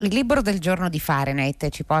Il libro del giorno di Fahrenheit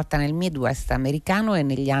ci porta nel Midwest americano e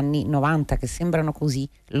negli anni 90 che sembrano così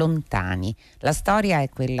lontani. La storia è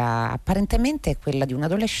quella, apparentemente è quella di un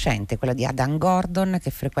adolescente, quella di Adam Gordon che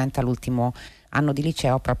frequenta l'ultimo anno di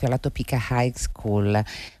liceo proprio alla Topeka High School,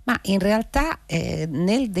 ma in realtà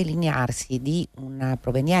nel delinearsi di una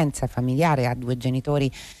provenienza familiare, ha due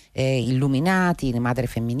genitori illuminati, madre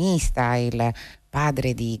femminista, il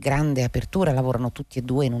padre di grande apertura, lavorano tutti e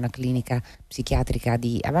due in una clinica psichiatrica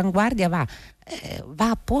di avanguardia, va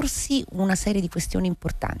a porsi una serie di questioni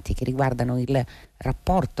importanti che riguardano il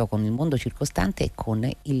rapporto con il mondo circostante e con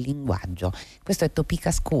il linguaggio. Questo è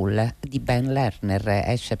Topeka School di Ben Lerner,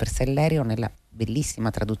 esce per Sellerio nella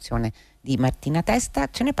bellissima traduzione di Martina Testa.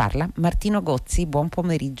 Ce ne parla Martino Gozzi. Buon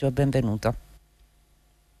pomeriggio e benvenuto.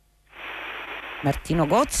 Martino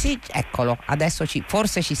Gozzi, eccolo, adesso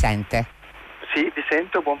forse ci sente. Sì, vi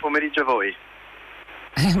sento, buon pomeriggio a voi.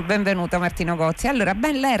 Benvenuto Martino Gozzi. Allora,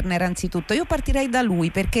 Ben Lerner anzitutto, io partirei da lui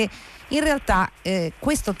perché in realtà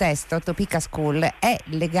questo testo, Topeka School, è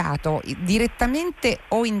legato direttamente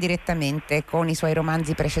o indirettamente con i suoi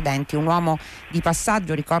romanzi precedenti. Un uomo di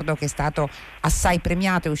passaggio, ricordo che è stato assai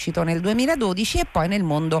premiato, è uscito nel 2012, e poi Nel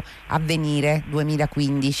mondo a venire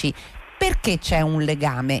 2015. Perché c'è un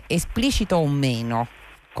legame, esplicito o meno,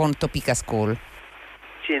 con Topeka School?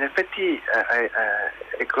 Sì, in effetti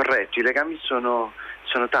è corretto, i legami sono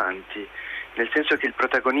tanti, nel senso che il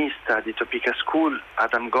protagonista di Topeka School,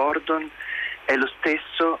 Adam Gordon, è lo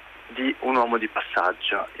stesso di Un uomo di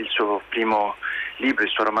passaggio, il suo primo libro,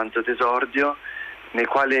 il suo romanzo d'esordio, nel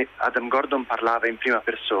quale Adam Gordon parlava in prima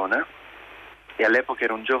persona e all'epoca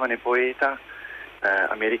era un giovane poeta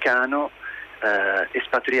americano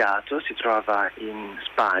espatriato, si trovava in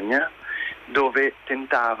Spagna, dove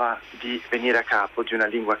tentava di venire a capo di una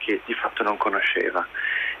lingua che di fatto non conosceva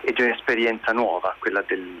e di un'esperienza nuova, quella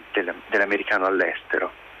dell'americano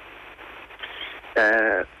all'estero.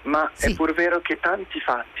 Ma sì, è pur vero che tanti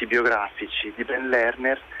fatti biografici di Ben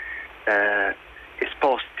Lerner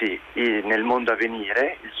esposti nel mondo a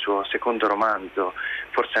venire, il suo secondo romanzo,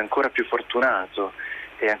 forse ancora più fortunato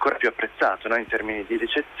e ancora più apprezzato, no, in termini di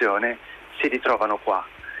ricezione, si ritrovano qua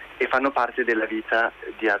e fanno parte della vita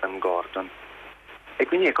di Adam Gordon. E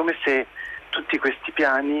quindi è come se tutti questi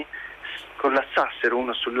piani collassassero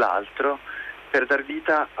uno sull'altro per dar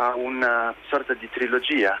vita a una sorta di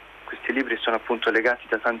trilogia. Questi libri sono appunto legati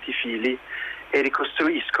da tanti fili e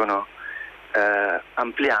ricostruiscono,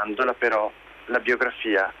 ampliandola però, la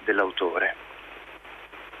biografia dell'autore.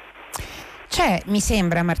 C'è, mi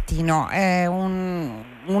sembra, Martino,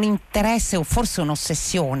 un interesse o forse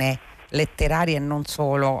un'ossessione letteraria e non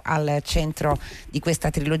solo al centro di questa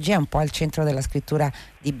trilogia, un po' al centro della scrittura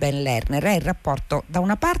di Ben Lerner, è il rapporto da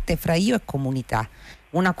una parte fra io e comunità,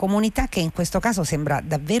 una comunità che in questo caso sembra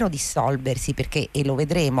davvero dissolversi, perché, e lo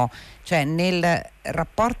vedremo, cioè nel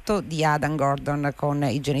rapporto di Adam Gordon con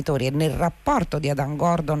i genitori e nel rapporto di Adam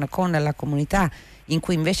Gordon con la comunità in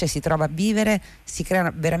cui invece si trova a vivere, si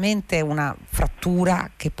crea veramente una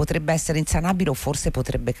frattura che potrebbe essere insanabile o forse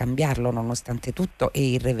potrebbe cambiarlo nonostante tutto e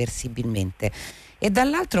irreversibilmente. E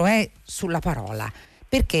dall'altro è sulla parola,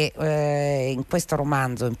 perché in questo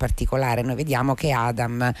romanzo in particolare noi vediamo che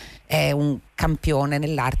Adam è un campione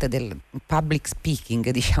nell'arte del public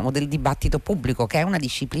speaking, diciamo, del dibattito pubblico, che è una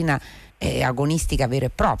disciplina agonistica vera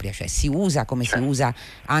e propria, cioè si usa come si usa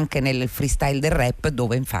anche nel freestyle del rap,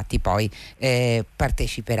 dove infatti poi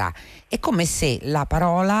parteciperà. È come se la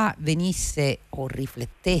parola venisse o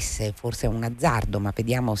riflettesse, forse è un azzardo, ma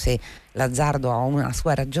vediamo se l'azzardo ha una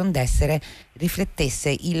sua ragion d'essere,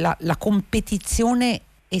 riflettesse la competizione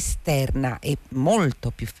esterna e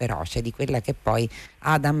molto più feroce di quella che poi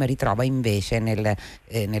Adam ritrova invece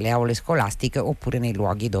nelle aule scolastiche oppure nei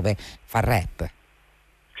luoghi dove fa rap.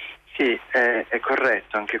 Sì, è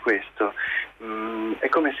corretto anche questo. È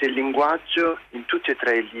come se il linguaggio in tutti e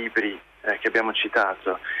tre i libri che abbiamo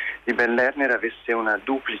citato di Ben Lerner avesse una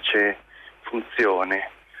duplice funzione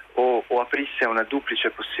o aprisse a una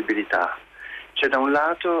duplice possibilità. Cioè, da un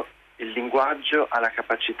lato il linguaggio ha la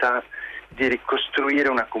capacità di ricostruire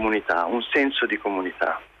una comunità, un senso di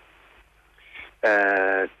comunità.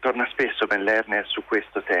 Torna spesso Ben Lerner su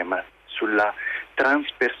questo tema, sulla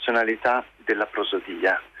transpersonalità della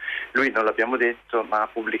prosodia. Lui, non l'abbiamo detto, ma ha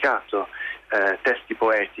pubblicato testi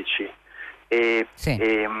poetici e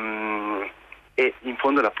in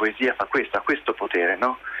fondo la poesia fa questo, ha questo potere,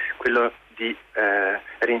 no? Quello di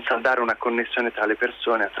rinsaldare una connessione tra le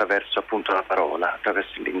persone attraverso appunto la parola,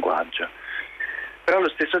 attraverso il linguaggio. Però allo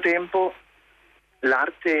stesso tempo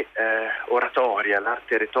l'arte oratoria,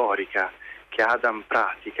 l'arte retorica che Adam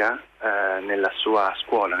pratica nella sua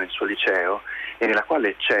scuola, nel suo liceo, e nella quale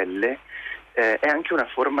eccelle, è anche una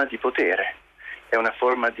forma di potere, è una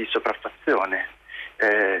forma di sopraffazione.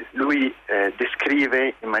 Lui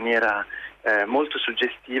descrive in maniera molto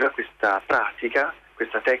suggestiva questa pratica,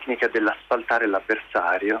 questa tecnica dell'asfaltare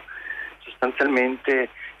l'avversario, sostanzialmente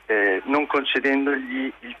non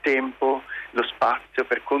concedendogli il tempo, lo spazio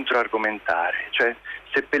per controargomentare, cioè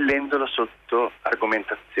seppellendolo sotto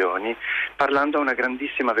argomentazioni, parlando a una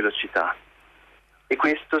grandissima velocità. E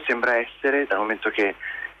questo sembra essere, dal momento che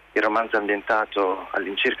il romanzo è ambientato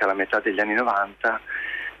all'incirca alla metà degli anni 90,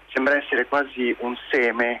 sembra essere quasi un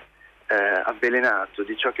seme avvelenato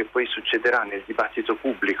di ciò che poi succederà nel dibattito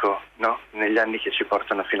pubblico, no? Negli anni che ci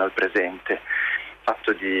portano fino al presente,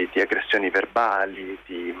 fatto di aggressioni verbali,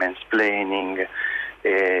 di mansplaining,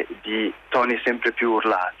 di toni sempre più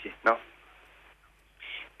urlati, no?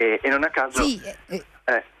 E non a caso... Sì,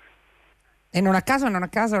 e non a caso,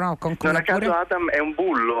 no, concludo. Non a caso pure. Adam è un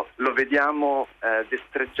bullo, lo vediamo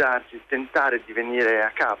destreggiarsi, tentare di venire a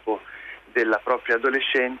capo della propria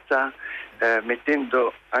adolescenza,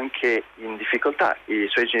 mettendo anche in difficoltà i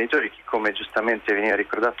suoi genitori, che, come giustamente veniva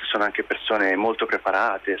ricordato, sono anche persone molto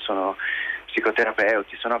preparate, sono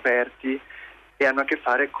psicoterapeuti, sono aperti e hanno a che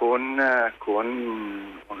fare con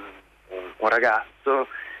un ragazzo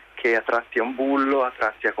che a tratti è un bullo, a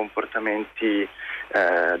tratti ha comportamenti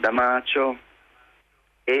da macio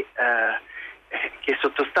e che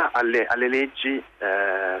sottostà alle leggi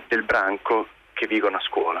del branco che vigono a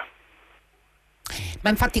scuola. Ma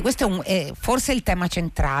infatti questo è forse il tema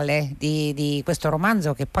centrale di questo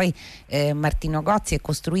romanzo, che poi Martino Gozzi è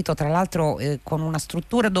costruito tra l'altro con una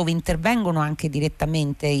struttura dove intervengono anche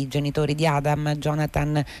direttamente i genitori di Adam,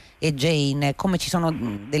 Jonathan e Jane, come ci sono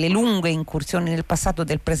delle lunghe incursioni nel passato e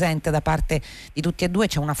del presente da parte di tutti e due,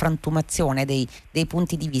 c'è una frantumazione dei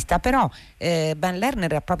punti di vista, però Ben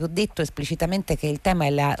Lerner ha proprio detto esplicitamente che il tema è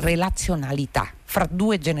la relazionalità fra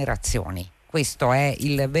due generazioni. Questo è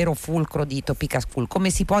il vero fulcro di Topeka School. Come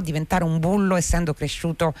si può diventare un bullo essendo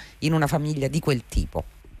cresciuto in una famiglia di quel tipo?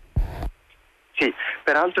 Sì,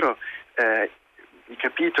 peraltro i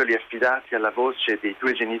capitoli affidati alla voce dei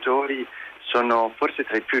due genitori sono forse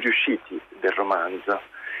tra i più riusciti del romanzo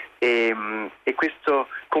e questo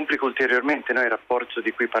complica ulteriormente il rapporto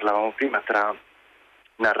di cui parlavamo prima tra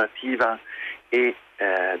narrativa e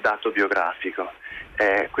dato biografico.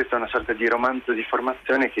 Questo è una sorta di romanzo di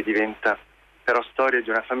formazione che diventa però storia di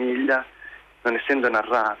una famiglia, non essendo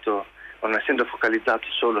narrato o non essendo focalizzato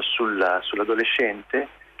solo sull'adolescente,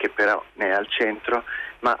 che però ne è al centro,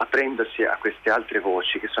 ma aprendosi a queste altre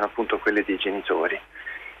voci che sono appunto quelle dei genitori.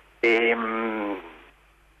 Eppure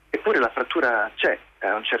la frattura c'è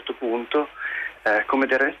a un certo punto, come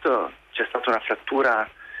del resto c'è stata una frattura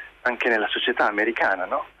anche nella società americana,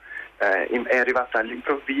 no? È arrivata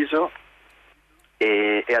all'improvviso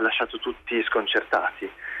e ha lasciato tutti sconcertati.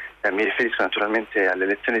 Mi riferisco naturalmente alle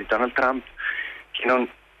elezioni di Donald Trump, che non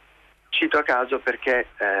cito a caso perché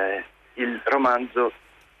il romanzo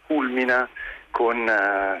culmina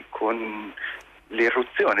con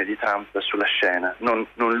l'irruzione di Trump sulla scena, non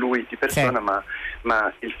lui di persona, sì,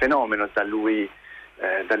 ma il fenomeno da lui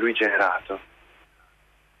generato.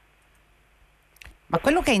 Ma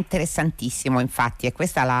quello che è interessantissimo, infatti, è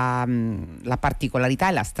questa la particolarità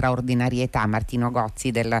e la straordinarietà, Martino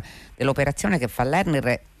Gozzi, dell'operazione che fa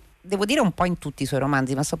Lerner, devo dire un po' in tutti i suoi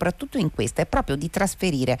romanzi, ma soprattutto in questa, è proprio di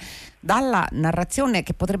trasferire dalla narrazione,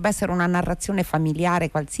 che potrebbe essere una narrazione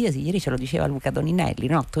familiare qualsiasi, ieri ce lo diceva Luca Doninelli,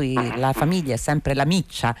 no? La famiglia è sempre la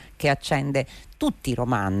miccia che accende tutti i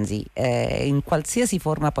romanzi, in qualsiasi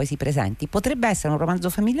forma poi si presenti. Potrebbe essere un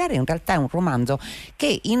romanzo familiare, in realtà è un romanzo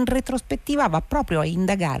che in retrospettiva va proprio a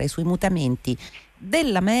indagare sui mutamenti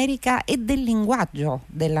dell'America e del linguaggio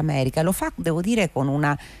dell'America. Lo fa, devo dire, con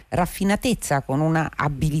una raffinatezza, con una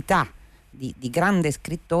abilità di grande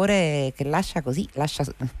scrittore che lascia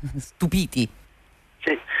stupiti.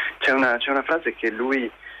 Sì, c'è una frase che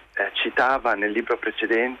lui citava nel libro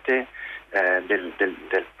precedente del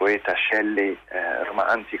poeta Shelley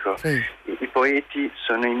romantico. Sì. I poeti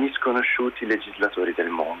sono i misconosciuti legislatori del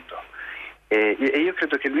mondo. E io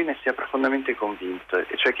credo che lui ne sia profondamente convinto,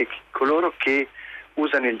 cioè che coloro che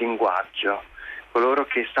usano il linguaggio, coloro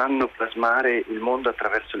che sanno plasmare il mondo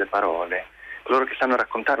attraverso le parole, coloro che sanno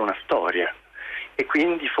raccontare una storia e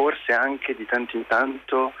quindi forse anche di tanto in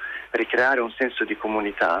tanto ricreare un senso di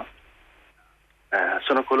comunità,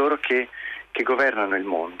 sono coloro che governano il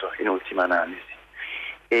mondo in ultima analisi.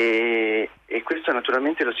 E questo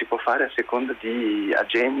naturalmente lo si può fare a seconda di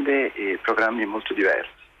agende e programmi molto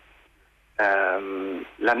diversi.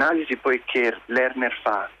 L'analisi poi che Lerner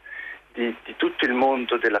fa di tutto il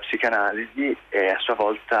mondo della psicanalisi è a sua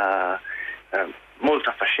volta molto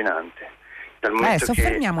affascinante Dal momento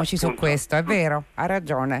soffermiamoci che, appunto, su questo, è vero, ha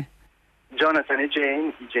ragione. Jonathan e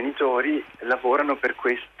Jane, i genitori, lavorano per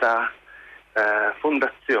questa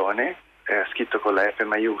fondazione, scritto con la F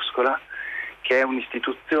maiuscola, che è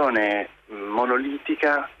un'istituzione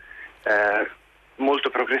monolitica,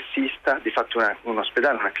 molto progressista, di fatto un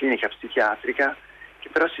ospedale, una clinica psichiatrica, che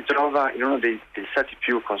però si trova in uno degli stati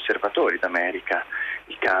più conservatori d'America,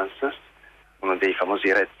 il Kansas, uno dei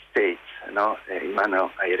famosi Red States, no? In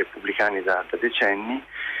mano ai repubblicani da decenni,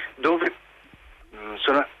 dove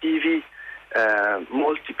sono attivi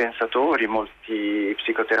molti pensatori, molti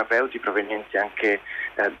psicoterapeuti provenienti anche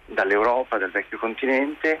dall'Europa, dal vecchio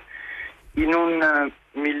continente, in un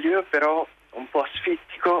milieu però un po'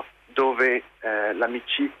 asfittico, dove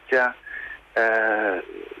l'amicizia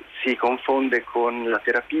si confonde con la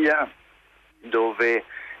terapia, dove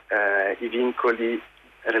i vincoli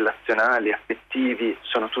relazionali, affettivi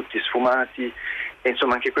sono tutti sfumati, e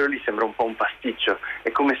insomma anche quello lì sembra un po' un pasticcio.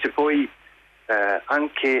 È come se poi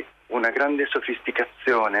anche una grande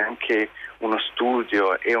sofisticazione, anche uno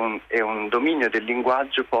studio e un dominio del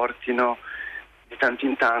linguaggio portino di tanto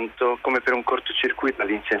in tanto, come per un cortocircuito,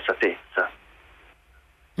 all'insensatezza.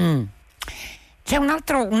 C'è un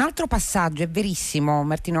altro passaggio, è verissimo,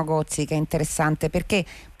 Martino Gozzi, che è interessante, perché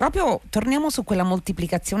proprio torniamo su quella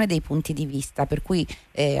moltiplicazione dei punti di vista, per cui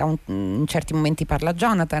in certi momenti parla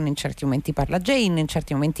Jonathan, in certi momenti parla Jane, in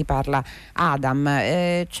certi momenti parla Adam.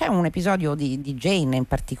 C'è un episodio di Jane in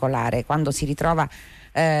particolare, quando si ritrova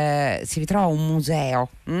un museo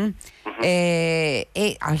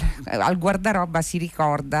e al guardaroba si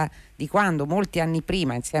ricorda di quando molti anni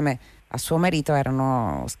prima, insieme a suo marito,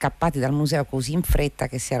 erano scappati dal museo così in fretta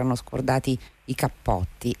che si erano scordati i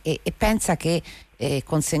cappotti, e pensa che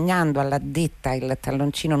consegnando all'addetta il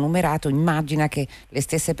talloncino numerato, immagina che le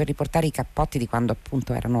stesse per riportare i cappotti di quando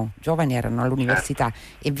appunto erano giovani, erano all'università,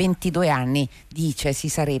 e 22 anni, dice, si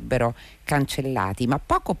sarebbero cancellati. Ma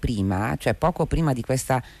poco prima di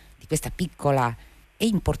questa piccola e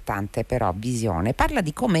importante però visione, parla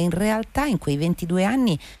di come in realtà in quei 22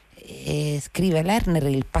 anni, scrive Lerner,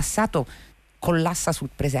 il passato collassa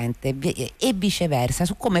sul presente e viceversa,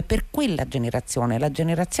 su come per quella generazione, la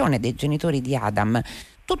generazione dei genitori di Adam,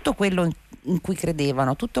 tutto quello in cui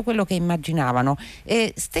credevano, tutto quello che immaginavano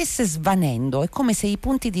stesse svanendo. È come se i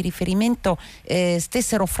punti di riferimento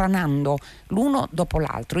stessero franando l'uno dopo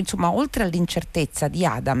l'altro. Insomma, oltre all'incertezza di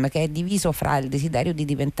Adam, che è diviso fra il desiderio di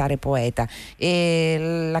diventare poeta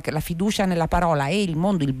e la fiducia nella parola, e il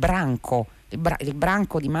mondo, il branco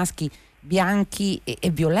di maschi bianchi e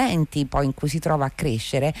violenti poi in cui si trova a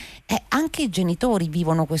crescere, anche i genitori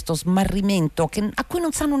vivono questo smarrimento a cui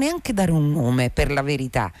non sanno neanche dare un nome, per la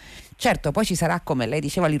verità. Certo, poi ci sarà, come lei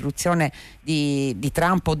diceva, l'irruzione di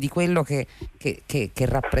Trump, o di quello che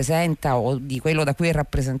rappresenta, o di quello da cui è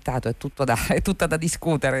rappresentato. È tutta da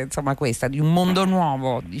discutere, insomma, questa di un mondo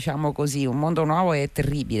nuovo, diciamo così, un mondo nuovo e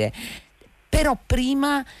terribile. Però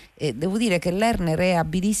prima devo dire che Lerner è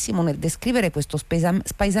abilissimo nel descrivere questo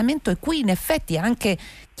spaesamento, e qui in effetti anche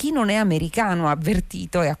chi non è americano ha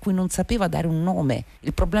avvertito, e a cui non sapeva dare un nome.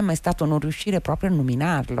 Il problema è stato non riuscire proprio a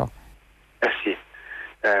nominarlo.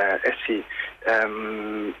 Sì.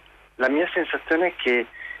 La mia sensazione è che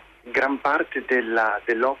gran parte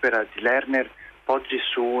dell'opera di Lerner poggi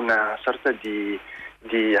su una sorta di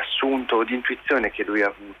assunto o di intuizione che lui ha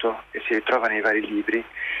avuto, e si ritrova nei vari libri,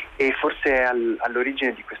 e forse è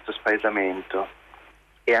all'origine di questo spaesamento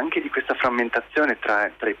e anche di questa frammentazione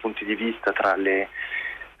tra i punti di vista, tra le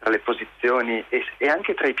posizioni e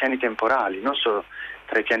anche tra i piani temporali, non solo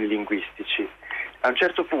tra i piani linguistici. A un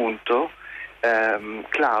certo punto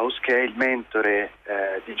Klaus, che è il mentore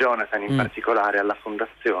di Jonathan in particolare alla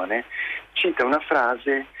fondazione, cita una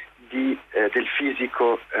frase del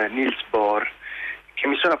fisico Niels Bohr, che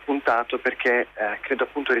mi sono appuntato perché credo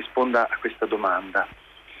appunto risponda a questa domanda.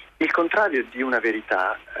 Il contrario di una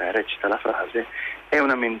verità, recita la frase, è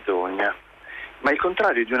una menzogna, ma il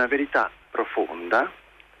contrario di una verità profonda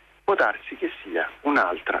può darsi che sia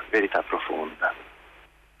un'altra verità profonda.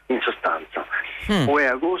 In sostanza, o è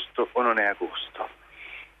agosto o non è agosto.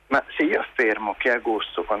 Ma se io affermo che è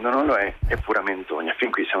agosto quando non lo è pura menzogna.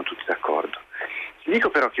 Fin qui siamo tutti d'accordo. Se dico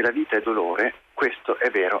però che la vita è dolore, questo è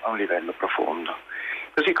vero a un livello profondo.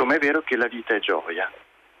 Così come è vero che la vita è gioia.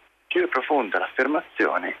 Più è profonda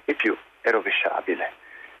l'affermazione e più è rovesciabile.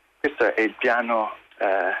 Questo è il piano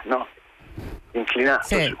inclinato,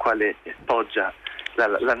 sì, sul quale poggia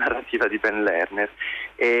la narrativa di Ben Lerner,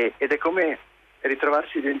 ed è come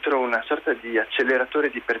ritrovarsi dentro una sorta di acceleratore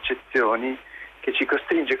di percezioni che ci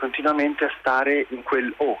costringe continuamente a stare in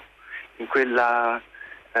quel in quella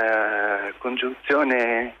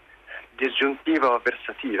congiunzione disgiuntiva o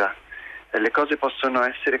avversativa. le cose possono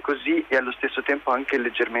essere così e allo stesso tempo anche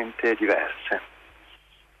leggermente diverse.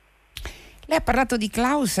 Lei ha parlato di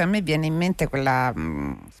Klaus, a me viene in mente quella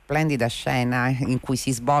splendida scena in cui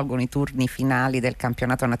si svolgono i turni finali del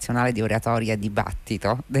campionato nazionale di oratoria e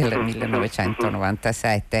dibattito del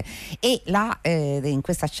 1997 e là in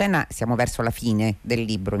questa scena siamo verso la fine del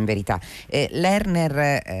libro, in verità.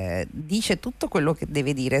 Lerner dice tutto quello che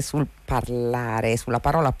deve dire sul parlare, sulla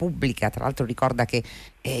parola pubblica. Tra l'altro ricorda che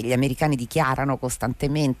gli americani dichiarano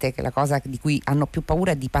costantemente che la cosa di cui hanno più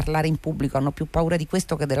paura è di parlare in pubblico, hanno più paura di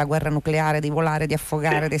questo che della guerra nucleare, di volare, di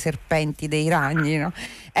affogare, dei serpenti, dei ragni, no?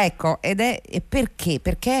 Ecco, e perché?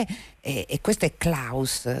 Perché, e questo è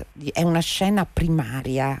Klaus, è una scena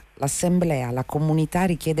primaria. L'assemblea, la comunità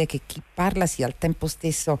richiede che chi parla sia al tempo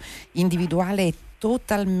stesso individuale e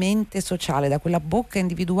totalmente sociale. Da quella bocca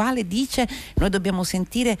individuale dice: noi dobbiamo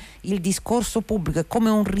sentire il discorso pubblico, è come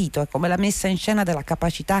un rito, è come la messa in scena della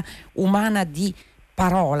capacità umana di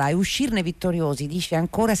parola, e uscirne vittoriosi, dice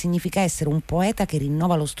ancora, significa essere un poeta che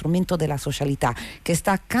rinnova lo strumento della socialità, che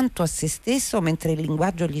sta accanto a se stesso mentre il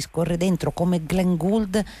linguaggio gli scorre dentro, come Glenn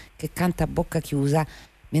Gould che canta a bocca chiusa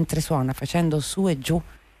mentre suona facendo su e giù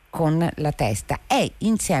con la testa. È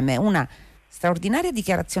insieme una straordinaria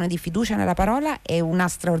dichiarazione di fiducia nella parola e una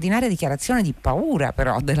straordinaria dichiarazione di paura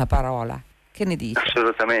però della parola. Che ne dici?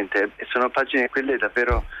 Assolutamente, sono pagine quelle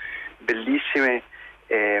davvero bellissime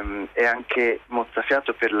e anche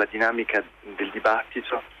mozzafiato per la dinamica del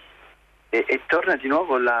dibattito e torna di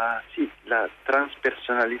nuovo la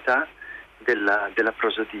transpersonalità della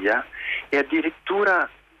prosodia, e addirittura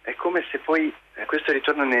è come se poi, questo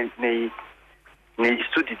ritorno negli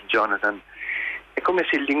studi di Jonathan, è come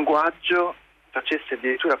se il linguaggio facesse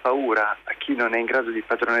addirittura paura a chi non è in grado di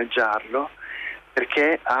padroneggiarlo,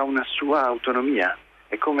 perché ha una sua autonomia.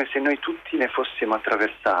 È come se noi tutti ne fossimo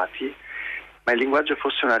attraversati, ma il linguaggio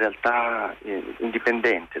fosse una realtà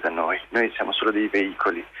indipendente da noi. Noi siamo solo dei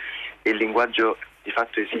veicoli e il linguaggio di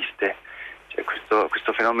fatto esiste. C'è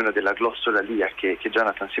questo fenomeno della glossolalia che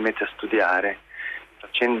Jonathan si mette a studiare,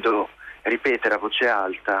 facendo ripetere a voce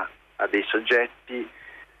alta a dei soggetti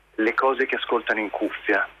le cose che ascoltano in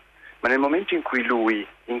cuffia. Ma nel momento in cui lui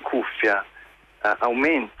in cuffia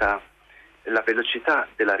aumenta la velocità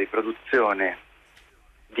della riproduzione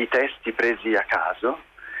di testi presi a caso,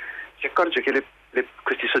 si accorge che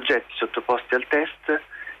questi soggetti sottoposti al test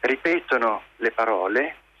ripetono le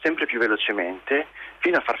parole sempre più velocemente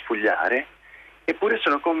fino a farfugliare, eppure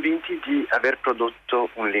sono convinti di aver prodotto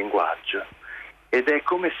un linguaggio. Ed è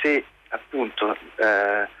come se appunto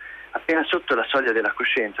appena sotto la soglia della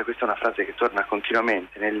coscienza, questa è una frase che torna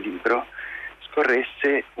continuamente nel libro,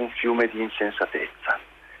 scorresse un fiume di insensatezza.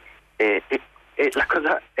 E la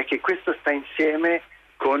cosa è che questo sta insieme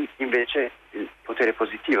con invece il potere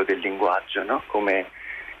positivo del linguaggio, no? Come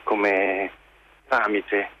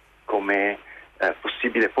tramite, come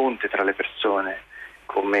possibile ponte tra le persone,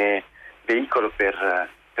 come veicolo per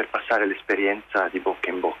passare l'esperienza di bocca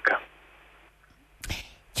in bocca.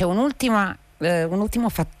 C'è un ultimo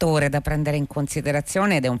fattore da prendere in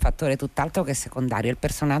considerazione, ed è un fattore tutt'altro che secondario: il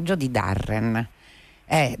personaggio di Darren.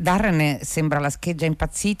 Darren sembra la scheggia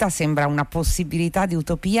impazzita, sembra una possibilità di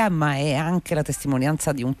utopia, ma è anche la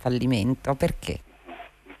testimonianza di un fallimento. Perché?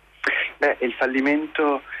 Il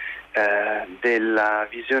fallimento della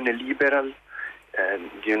visione liberal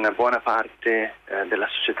di una buona parte della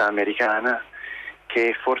società americana,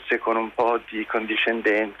 che forse con un po' di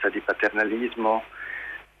condiscendenza, di paternalismo,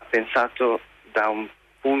 ha pensato da un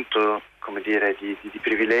punto, come dire, di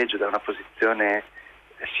privilegio, da una posizione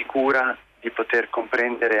sicura, di poter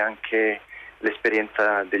comprendere anche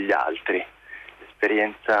l'esperienza degli altri,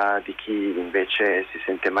 l'esperienza di chi invece si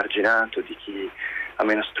sente emarginato, di chi ha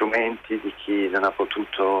meno strumenti, di chi non ha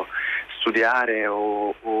potuto studiare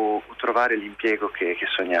o trovare l'impiego che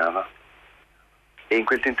sognava. E in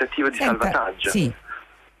quel tentativo di salvataggio sì,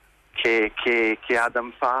 che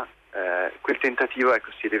Adam fa, quel tentativo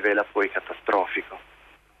si rivela poi catastrofico.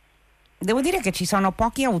 Devo dire che ci sono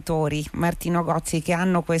pochi autori, Martino Gozzi, che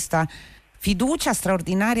hanno questa fiducia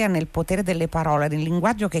straordinaria nel potere delle parole, nel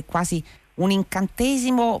linguaggio che è quasi un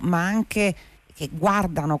incantesimo, ma anche che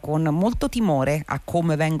guardano con molto timore a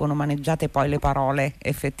come vengono maneggiate poi le parole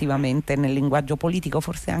effettivamente nel linguaggio politico,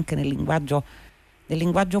 forse anche nel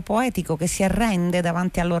linguaggio poetico, che si arrende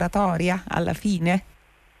davanti all'oratoria alla fine.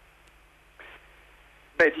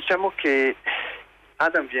 Diciamo che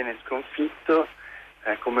Adam viene sconfitto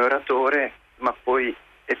come oratore, ma poi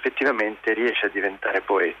effettivamente riesce a diventare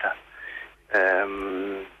poeta.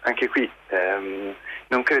 Anche qui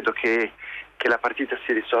non credo che la partita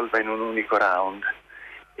si risolva in un unico round.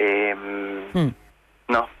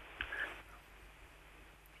 No.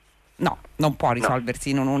 non può risolversi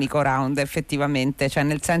in un unico round, effettivamente, cioè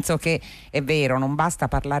nel senso che è vero, non basta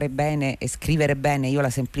parlare bene e scrivere bene, io la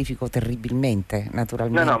semplifico terribilmente,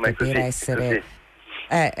 naturalmente, No, ma è così, per essere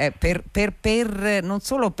non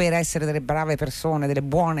solo per essere delle brave persone, delle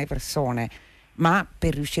buone persone, ma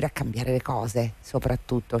per riuscire a cambiare le cose,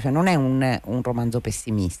 soprattutto. Cioè non è un romanzo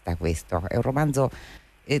pessimista questo, è un romanzo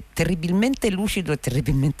terribilmente lucido e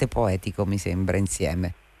terribilmente poetico, mi sembra,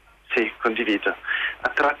 insieme. Sì, condivido. A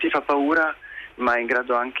tratti fa paura, ma è in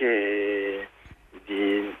grado anche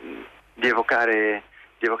di evocare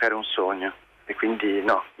un sogno, e quindi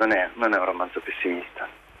no, non è un romanzo pessimista.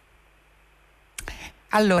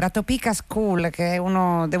 Allora, Topeka School, che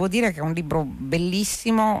devo dire che è un libro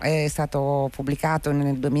bellissimo, è stato pubblicato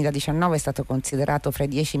nel 2019, è stato considerato fra i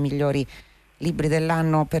 10 migliori libri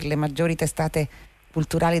dell'anno per le maggiori testate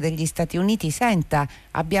culturali degli Stati Uniti. Senta,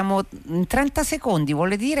 abbiamo 30 secondi,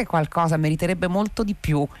 vuole dire qualcosa? Meriterebbe molto di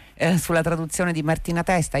più sulla traduzione di Martina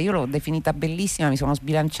Testa. Io l'ho definita bellissima, mi sono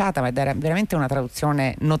sbilanciata, ma era veramente una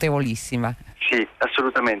traduzione notevolissima. Sì,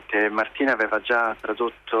 assolutamente. Martina aveva già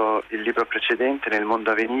tradotto il libro precedente, Nel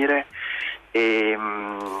mondo a venire, e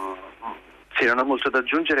sì, non ho molto da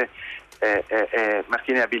aggiungere.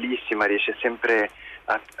 Martina è abilissima, riesce sempre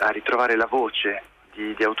a ritrovare la voce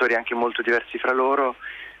di autori anche molto diversi fra loro.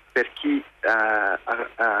 Per chi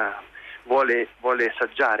vuole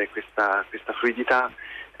assaggiare questa fluidità,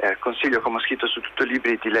 consiglio, come ho scritto su tutto il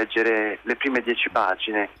libro, di leggere le prime 10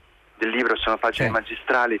 pagine del libro. Sono pagine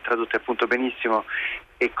magistrali, tradotte appunto benissimo,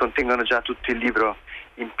 e contengono già tutto il libro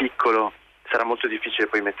in piccolo. Sarà molto difficile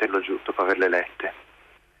poi metterlo giù dopo averle lette.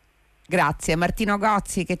 Grazie. Martino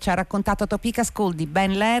Gozzi, che ci ha raccontato Topeka School di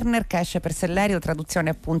Ben Lerner, che esce per Sellerio, traduzione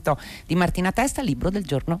appunto di Martina Testa, libro del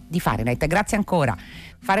giorno di Fahrenheit. Grazie ancora.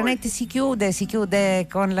 Fahrenheit si chiude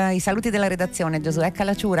con i saluti della redazione: Giosuè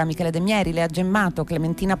Calacciura, Michele De Mieri, Lea Gemmato,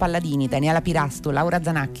 Clementina Palladini, Daniela Pirastu, Laura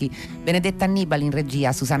Zanacchi, Benedetta Annibali in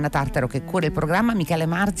regia, Susanna Tartaro che cura il programma, Michele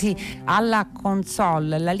Marzi alla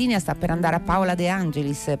console. La linea sta per andare a Paola De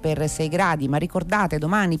Angelis per 6 gradi, ma ricordate,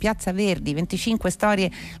 domani Piazza Verdi, 25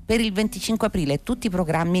 storie per il 25 aprile, tutti i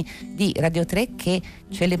programmi di Radio 3 che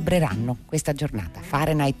celebreranno questa giornata.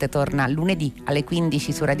 Fahrenheit torna lunedì alle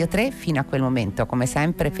 15 su Radio 3. Fino a quel momento, come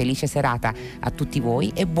sempre, felice serata a tutti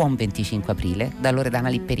voi e buon 25 aprile da Loredana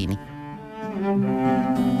Lipperini.